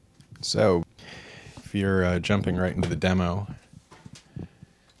So, if you're jumping right into the demo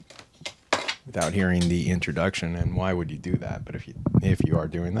without hearing the introduction, and why would you do that? But if you are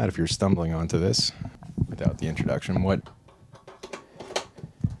doing that, if you're stumbling onto this without the introduction, what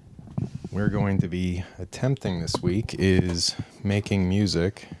we're going to be attempting this week is making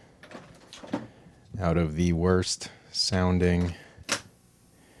music out of the worst sounding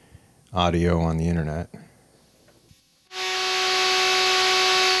audio on the internet.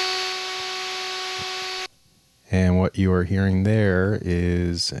 And what you are hearing there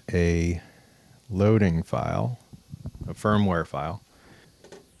is a loading file, a firmware file.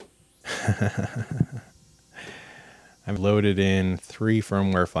 I've loaded in 3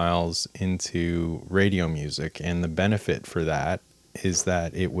 firmware files into Radio Music, and the benefit for that is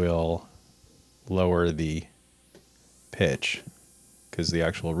that it will lower the pitch, because the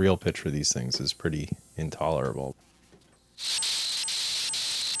actual real pitch for these things is pretty intolerable.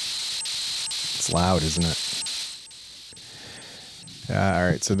 It's loud, isn't it?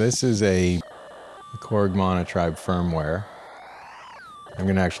 Alright, so this is a Korg Monotribe firmware. I'm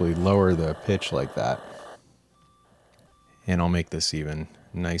going to actually lower the pitch like that. And I'll make this even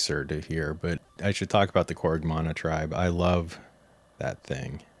nicer to hear. But I should talk about the Korg Monotribe. I love that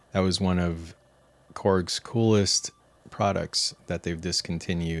thing. That was one of Korg's coolest products that they've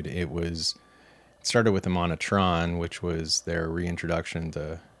discontinued. It started with the Monotron, which was their reintroduction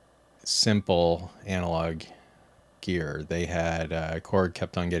to simple analog gear. They had Korg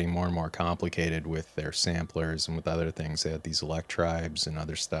kept on getting more and more complicated with their samplers and with other things. They had these Electribes and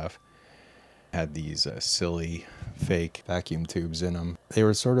other stuff. Had these silly fake vacuum tubes in them. They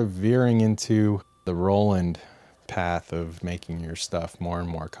were sort of veering into the Roland path of making your stuff more and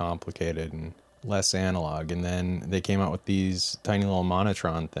more complicated and less analog. And then they came out with these tiny little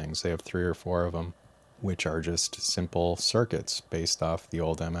Monotron things. They have 3 or 4 of them, which are just simple circuits based off the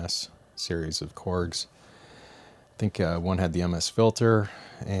old MS series of Korgs. I think one had the MS filter,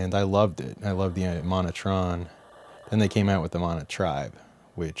 and I loved it. I loved the Monotron. Then they came out with the Monotribe,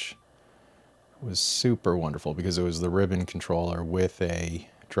 which was super wonderful because it was the ribbon controller with a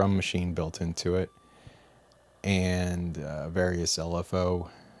drum machine built into it and various LFO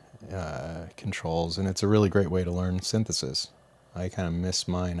controls, and it's a really great way to learn synthesis. I kind of miss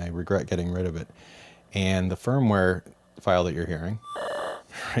mine. I regret getting rid of it. And the firmware file that you're hearing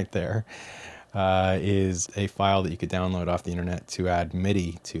right there is a file that you could download off the internet to add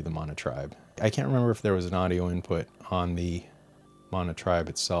MIDI to the Monotribe. I can't remember if there was an audio input on the Monotribe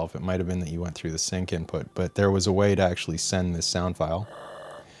itself. It might have been that you went through the sync input, but there was a way to actually send this sound file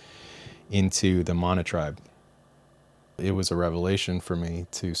into the Monotribe. It was a revelation for me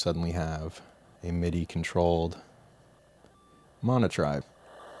to suddenly have a MIDI controlled Monotribe.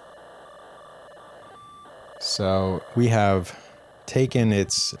 So we have taken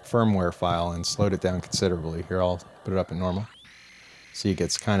its firmware file and slowed it down considerably. Here, I'll put it up at normal. See, it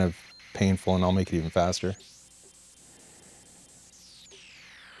gets kind of painful, and I'll make it even faster.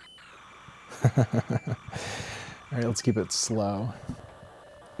 All right, let's keep it slow.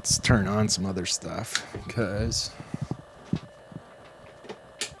 Let's turn on some other stuff, because...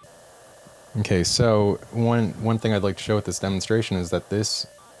 Okay, so one thing I'd like to show with this demonstration is that this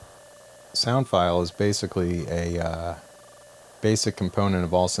sound file is basically a basic component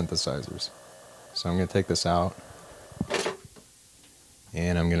of all synthesizers. So I'm going to take this out,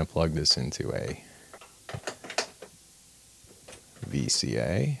 and I'm going to plug this into a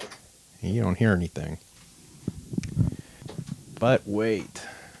VCA. You don't hear anything. But wait,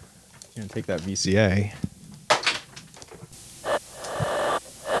 I'm going to take that VCA.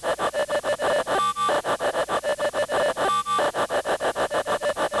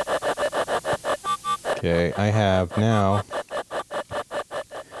 Okay, I have now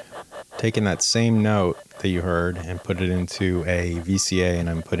taken that same note that you heard and put it into a VCA, and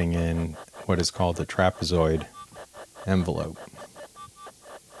I'm putting in what is called a trapezoid envelope.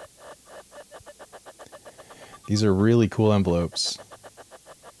 These are really cool envelopes.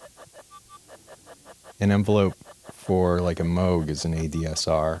 An envelope for like a Moog is an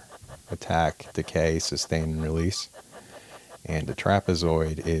ADSR, attack, decay, sustain, and release. And a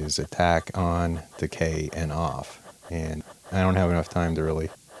trapezoid is attack, on, decay, and off. And I don't have enough time to really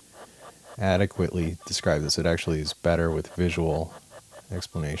adequately describe this. It actually is better with visual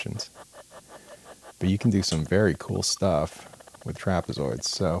explanations. But you can do some very cool stuff with trapezoids.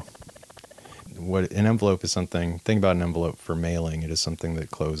 So what an envelope is something, think about an envelope for mailing. It is something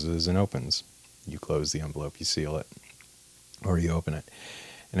that closes and opens. You close the envelope, you seal it, or you open it.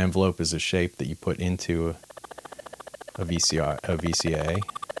 An envelope is a shape that you put into a VCA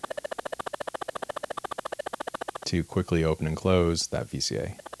to quickly open and close that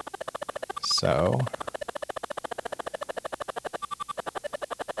VCA. So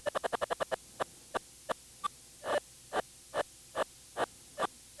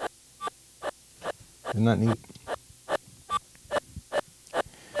isn't that neat?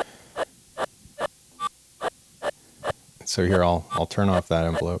 So here I'll turn off that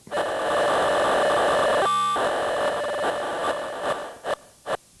envelope.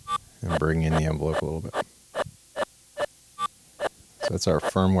 And bring in the envelope a little bit. So that's our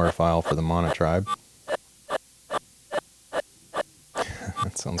firmware file for the Monotribe.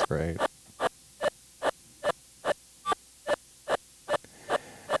 That sounds great.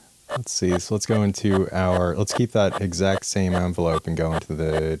 Let's see, so let's go into let's keep that exact same envelope and go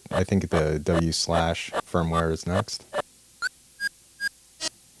into I think the W/ firmware is next.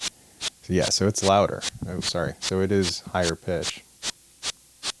 So yeah, so it's louder. Oh, sorry. So it is higher pitch.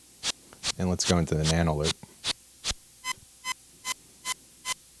 And let's go into the nano loop.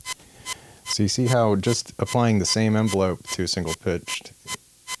 So you see how just applying the same envelope to a single pitch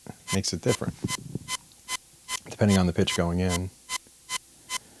makes it different, depending on the pitch going in.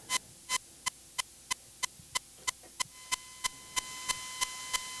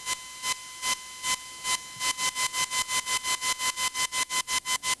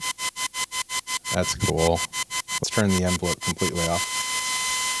 That's cool. Let's turn the envelope completely off.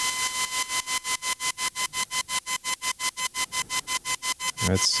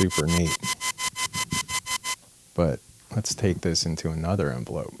 That's super neat. But let's take this into another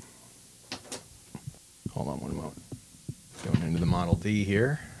envelope. Hold on one moment. Going into the Model D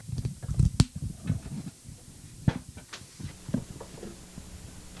here.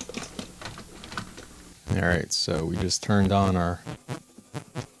 Alright, so we just turned on our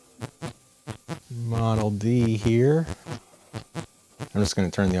Model D here. I'm just going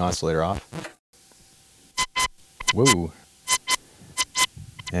to turn the oscillator off. Whoa.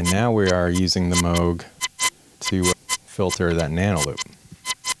 And now we are using the Moog to filter that nano loop.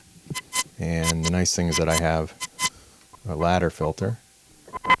 And the nice thing is that I have a ladder filter.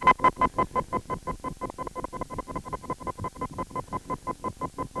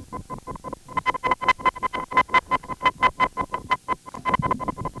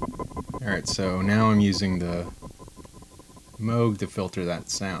 Alright, so now I'm using the Moog to filter that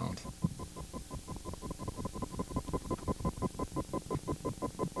sound.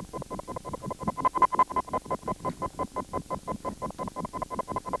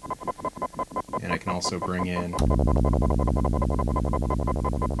 And I can also bring in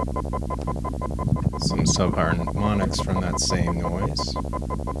some subharmonics from that same noise.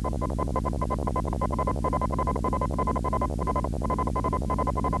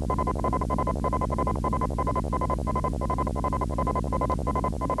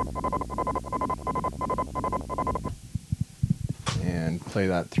 And play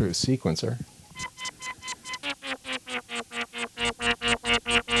that through a sequencer.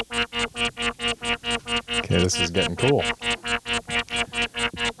 Okay, this is getting cool.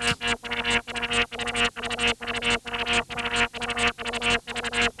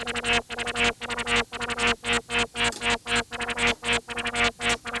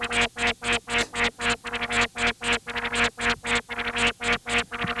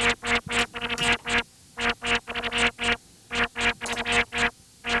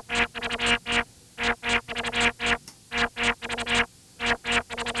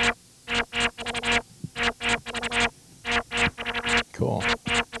 Cool.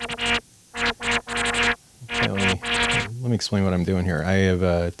 Okay, let me explain what I'm doing here. I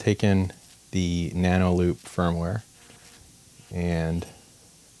have taken the Nano Loop firmware and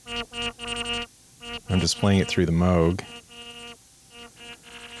I'm displaying it through the Moog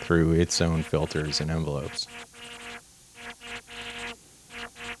through its own filters and envelopes.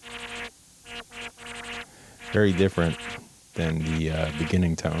 Very different than the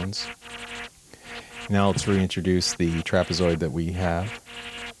beginning tones. Now let's reintroduce the trapezoid that we have.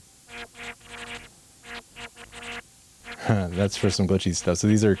 That's for some glitchy stuff. So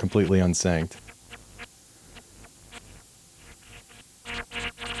these are completely unsynced.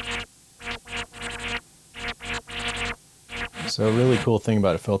 So a really cool thing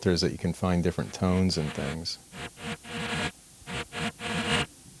about a filter is that you can find different tones and things.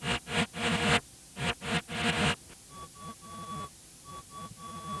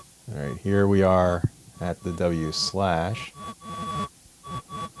 Alright, here we are at the W/.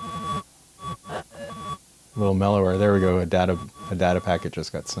 A little mellower. There we go. A data packet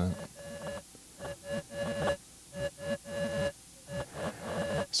just got sent.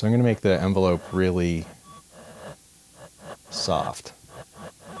 So I'm going to make the envelope really soft,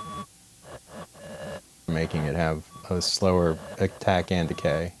 making it have a slower attack and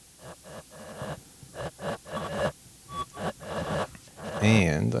decay.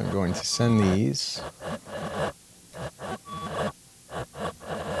 And I'm going to send these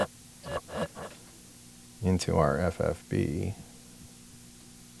into our FFB.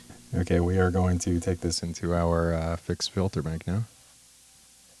 Okay, we are going to take this into our fixed filter bank now.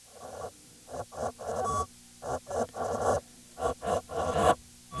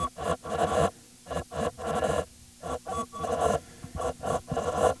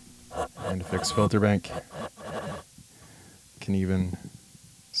 And a fixed filter bank can even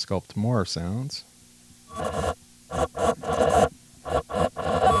sculpt more sounds.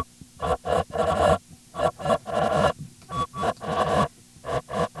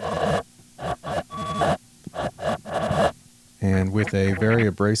 And with a very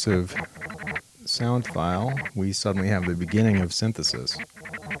abrasive sound file, we suddenly have the beginning of synthesis.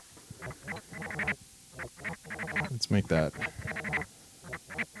 Let's make that.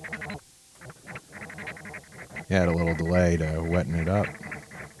 Add a little delay to wetten it up.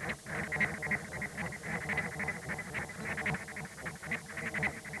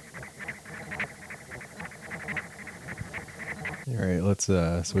 All right, let's,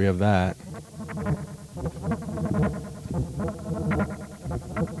 so we have that.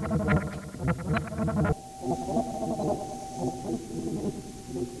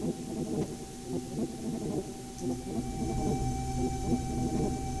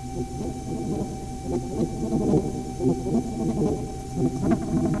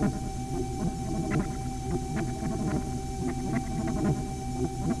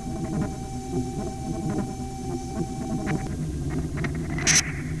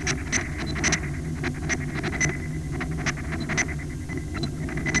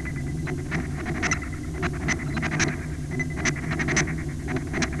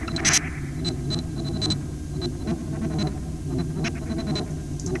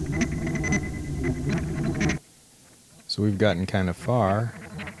 So we've gotten kind of far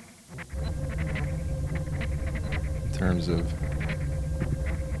in terms of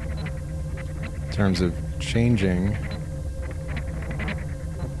changing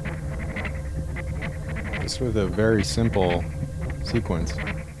just with a very simple sequence.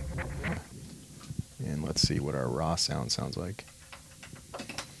 And let's see what our raw sound sounds like.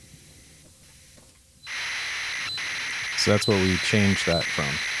 So that's what we changed that from.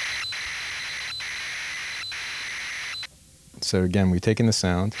 So again, we've taken the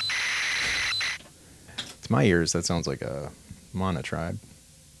sound. To my ears, that sounds like a monotribe.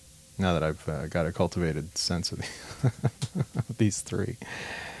 Now that I've got a cultivated sense of these three.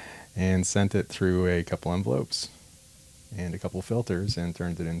 And sent it through a couple envelopes and a couple filters and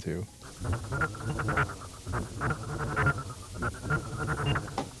turned it into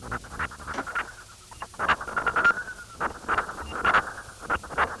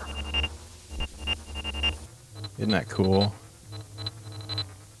Isn't that cool?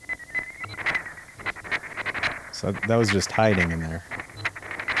 So that was just hiding in there.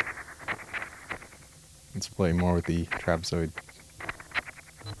 Let's play more with the trapezoid.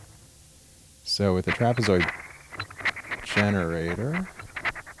 So with the trapezoid generator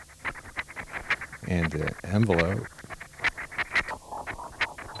and the envelope,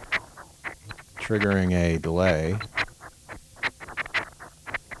 triggering a delay,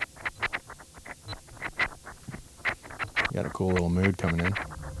 got a cool little mood coming in.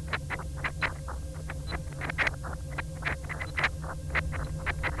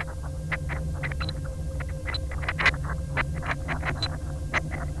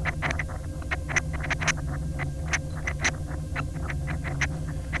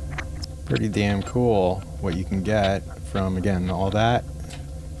 Pretty damn cool what you can get from, again, all that.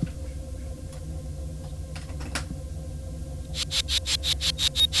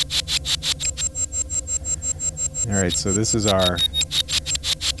 All right, so this is our,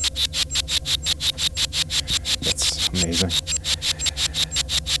 that's amazing.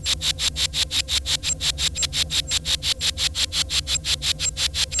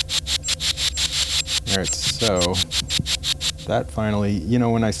 All right, so that finally, you know,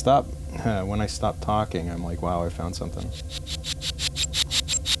 when I stop talking, I'm like, wow, I found something.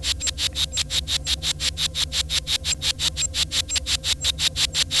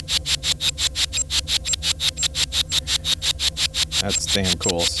 That's damn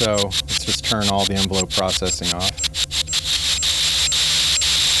cool. So let's just turn all the envelope processing off.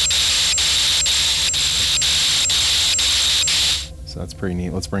 So that's pretty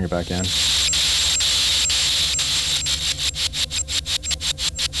neat. Let's bring it back in.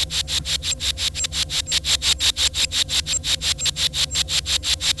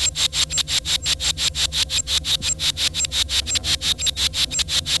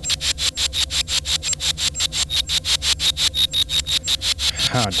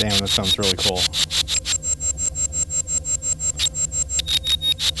 Oh, damn, that sounds really cool.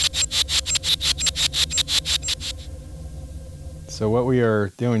 So what we are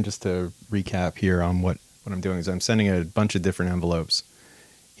doing, just to recap here on what I'm doing, is I'm sending a bunch of different envelopes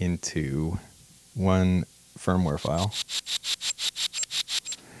into one firmware file.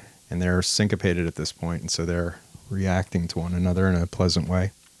 And they're syncopated at this point, and so they're reacting to one another in a pleasant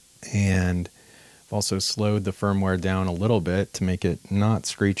way. And I've also slowed the firmware down a little bit to make it not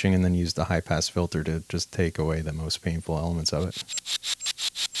screeching, and then use the high-pass filter to just take away the most painful elements of it.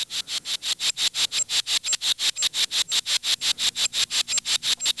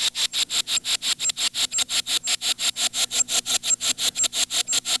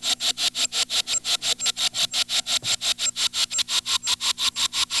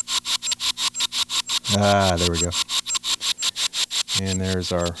 Ah, there we go. And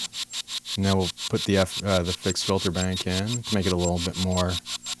there's our. Now we'll put the fixed filter bank in to make it a little bit more.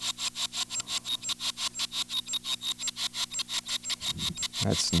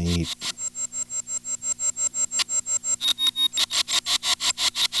 That's neat.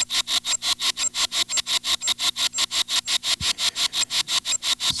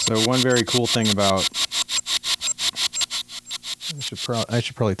 So one very cool thing about. I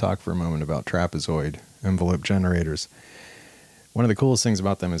should probably talk for a moment about trapezoid envelope generators. One of the coolest things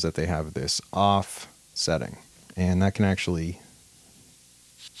about them is that they have this off setting, and that can actually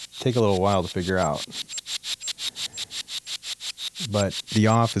take a little while to figure out. But the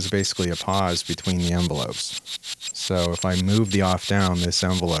off is basically a pause between the envelopes. So if I move the off down, this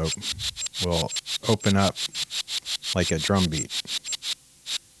envelope will open up like a drum beat.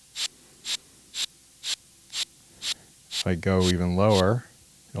 If I go even lower,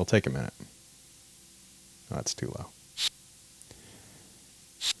 it'll take a minute. Oh, that's too low.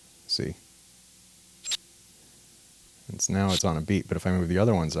 See? Now it's on a beat, but if I move the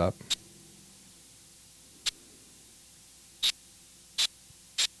other ones up,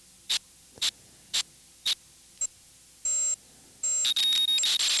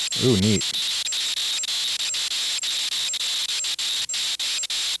 ooh, neat.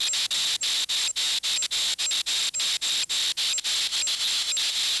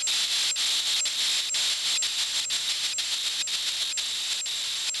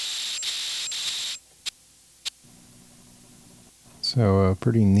 So a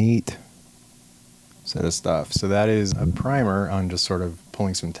pretty neat set of stuff. So that is a primer on just sort of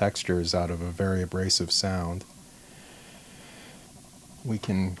pulling some textures out of a very abrasive sound. We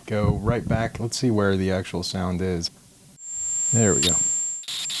can go right back. Let's see where the actual sound is. There we go.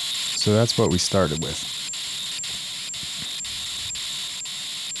 So that's what we started with,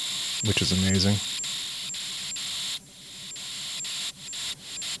 which is amazing.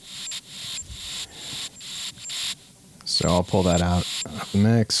 So I'll pull that out of the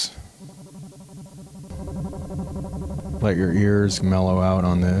mix. Let your ears mellow out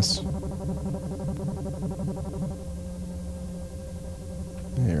on this.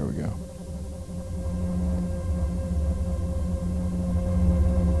 There we go.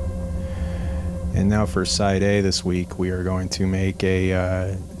 And now for side A this week, we are going to make put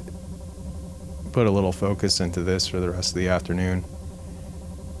a little focus into this for the rest of the afternoon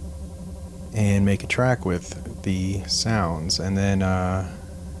and make a track with the sounds, and then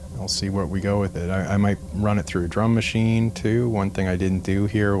I'll see where we go with it. I might run it through a drum machine too. One thing I didn't do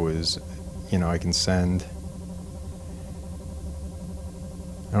here was, I can send.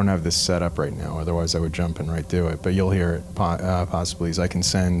 I don't have this set up right now, otherwise I would jump and right do it, but you'll hear it possibly, is I can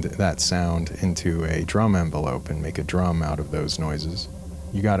send that sound into a drum envelope and make a drum out of those noises.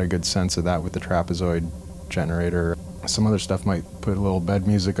 You got a good sense of that with the trapezoid generator. Some other stuff might put a little bed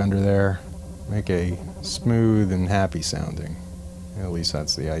music under there, make a smooth and happy sounding. At least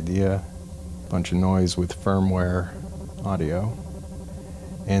that's the idea. Bunch of noise with firmware audio.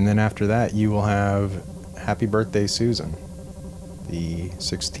 And then after that, you will have Happy Birthday Susan, the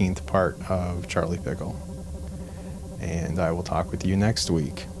 16th part of Charlie Pickle. And I will talk with you next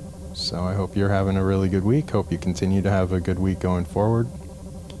week. So I hope you're having a really good week. Hope you continue to have a good week going forward.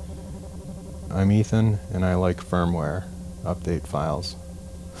 I'm Ethan, and I like firmware update files.